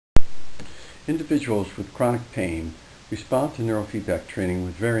Individuals with chronic pain respond to neurofeedback training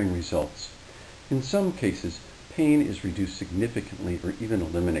with varying results. In some cases, pain is reduced significantly or even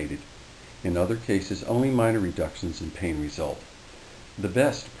eliminated. In other cases, only minor reductions in pain result. The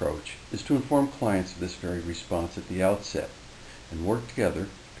best approach is to inform clients of this very response at the outset and work together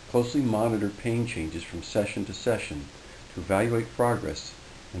to closely monitor pain changes from session to session to evaluate progress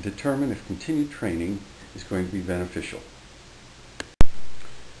and determine if continued training is going to be beneficial.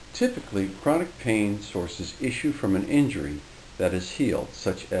 Typically, chronic pain sources issue from an injury that is healed,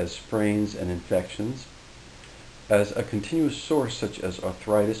 such as sprains and infections, as a continuous source such as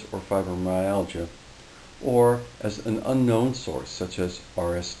arthritis or fibromyalgia, or as an unknown source such as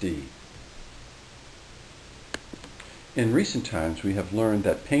RSD. In recent times, we have learned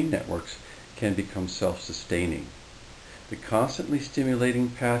that pain networks can become self-sustaining. The constantly stimulating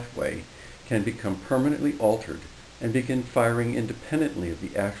pathway can become permanently altered and begin firing independently of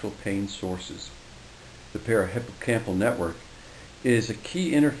the actual pain sources. The parahippocampal network is a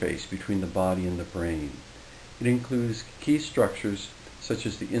key interface between the body and the brain. It includes key structures such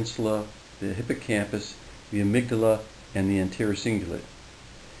as the insula, the hippocampus, the amygdala, and the anterior cingulate.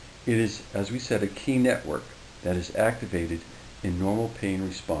 It is, as we said, a key network that is activated in normal pain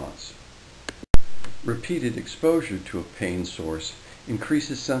response. Repeated exposure to a pain source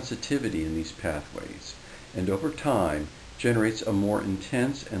increases sensitivity in these pathways, and over time generates a more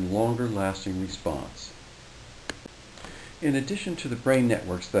intense and longer-lasting response. In addition to the brain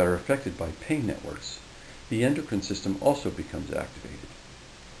networks that are affected by pain networks, the endocrine system also becomes activated.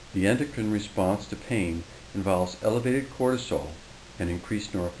 The endocrine response to pain involves elevated cortisol and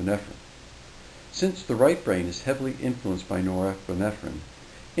increased norepinephrine. Since the right brain is heavily influenced by norepinephrine,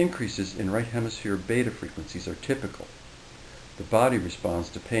 increases in right hemisphere beta frequencies are typical. The body responds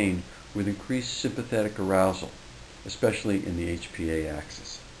to pain with increased sympathetic arousal, especially in the HPA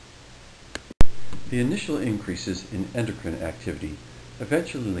axis. The initial increases in endocrine activity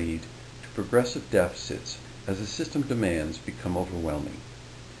eventually lead to progressive deficits as the system demands become overwhelming.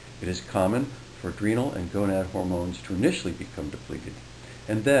 It is common for adrenal and gonad hormones to initially become depleted,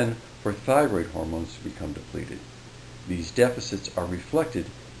 and then for thyroid hormones to become depleted. These deficits are reflected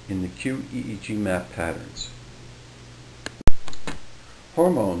in the qEEG map patterns.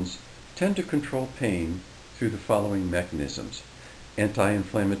 Hormones tend to control pain through the following mechanisms: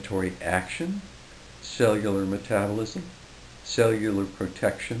 anti-inflammatory action, cellular metabolism, cellular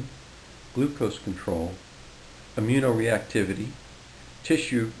protection, glucose control, immunoreactivity,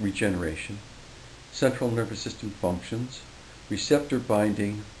 tissue regeneration, central nervous system functions, receptor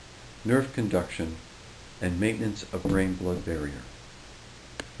binding, nerve conduction, and maintenance of brain-blood barrier.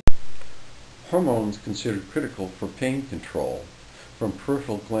 Hormones considered critical for pain control from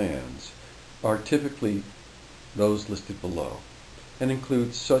peripheral glands are typically those listed below and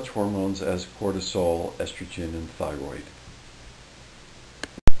include such hormones as cortisol, estrogen, and thyroid.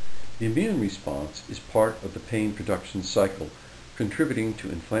 The immune response is part of the pain production cycle, contributing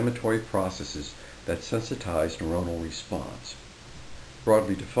to inflammatory processes that sensitize neuronal response.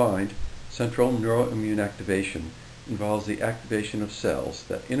 Broadly defined, central neuroimmune activation involves the activation of cells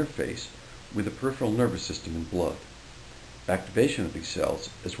that interface with the peripheral nervous system and blood. Activation of these cells,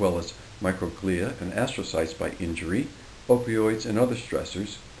 as well as microglia and astrocytes by injury, opioids, and other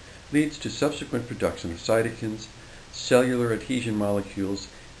stressors, leads to subsequent production of cytokines, cellular adhesion molecules,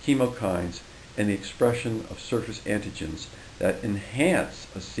 chemokines, and the expression of surface antigens that enhance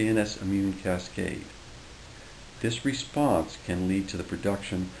a CNS immune cascade. This response can lead to the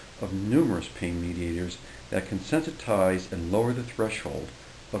production of numerous pain mediators that can sensitize and lower the threshold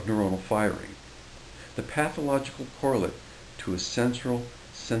of neuronal firing, the pathological correlate to a central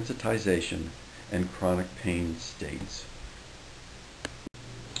sensitization and chronic pain states.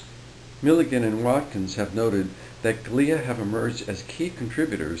 Milligan and Watkins have noted that glia have emerged as key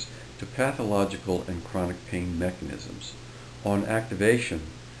contributors to pathological and chronic pain mechanisms. On activation,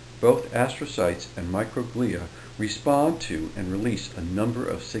 both astrocytes and microglia respond to and release a number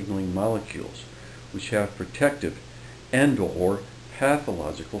of signaling molecules which have protective and/or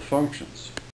pathological functions.